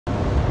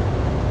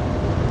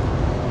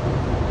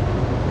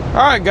All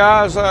right,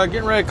 guys,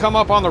 getting ready to come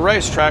up on the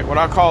racetrack, what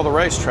I call the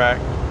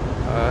racetrack.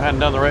 Hadn't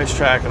done the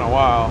racetrack in a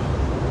while.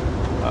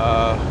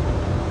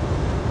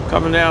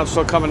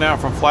 Still coming down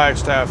from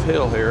Flagstaff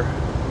Hill here.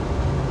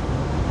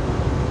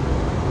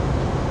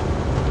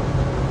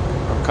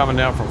 I'm coming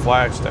down from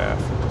Flagstaff,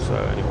 so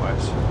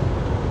anyways.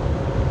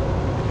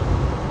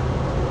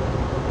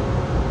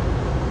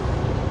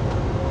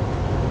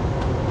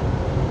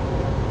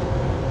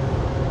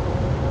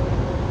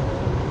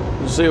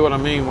 You see what I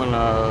mean when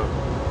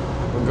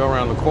we go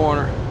around the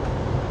corner.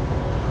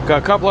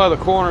 Got a couple other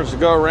corners to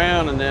go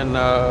around, and then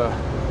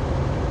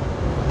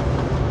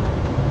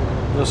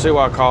you'll see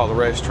why I call it the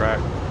racetrack.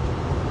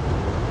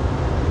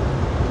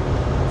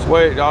 It's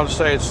I'll just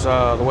say it's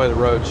the way the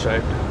road's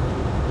shaped.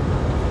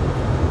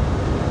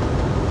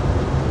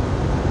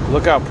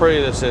 Look how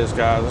pretty this is,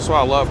 guys. That's why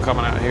I love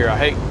coming out here. I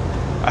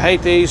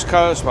hate the East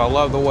Coast, but I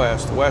love the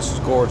West. The West is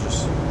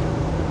gorgeous.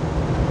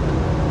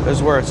 This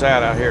is where it's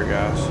at out here,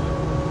 guys.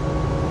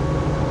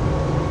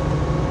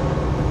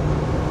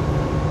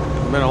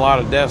 Been a lot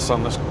of deaths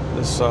on this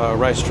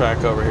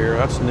racetrack over here.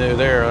 That's new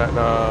there.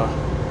 That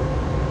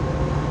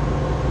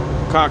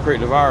concrete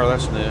divider,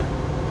 that's new.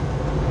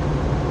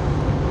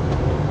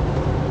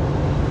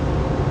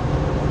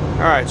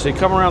 All right, so you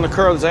come around the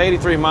curve. There's an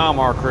 83 mile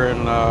marker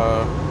in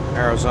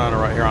Arizona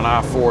right here on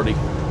I-40.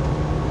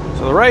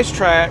 So the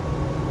racetrack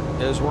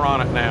is, we're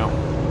on it now.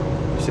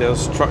 You see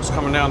those trucks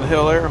coming down the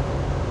hill there?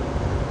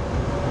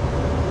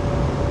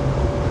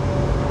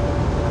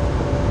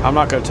 I'm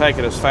not going to take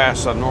it as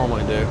fast as I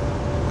normally do,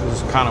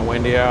 because it's kind of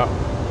windy out.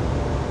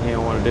 You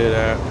don't want to do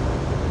that.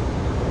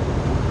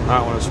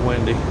 Not when it's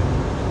windy.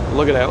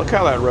 Look at that. Look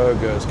how that road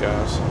goes,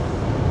 guys.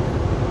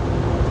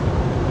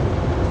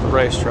 The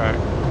racetrack.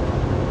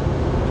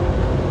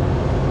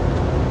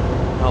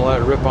 I'll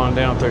let it rip on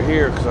down through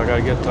here because I got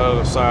to get to the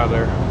other side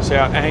there. See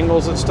how it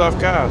angles and stuff,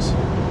 guys?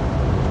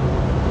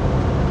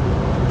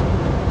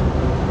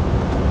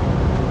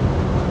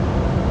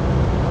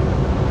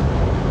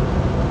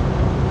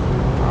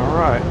 All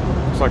right.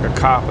 Looks like a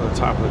cop at the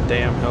top of the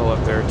damn hill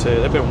up there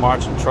too. They've been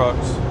watching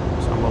trucks,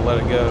 so I'm gonna let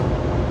it go.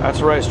 That's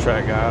a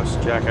racetrack, guys.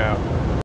 Jack out.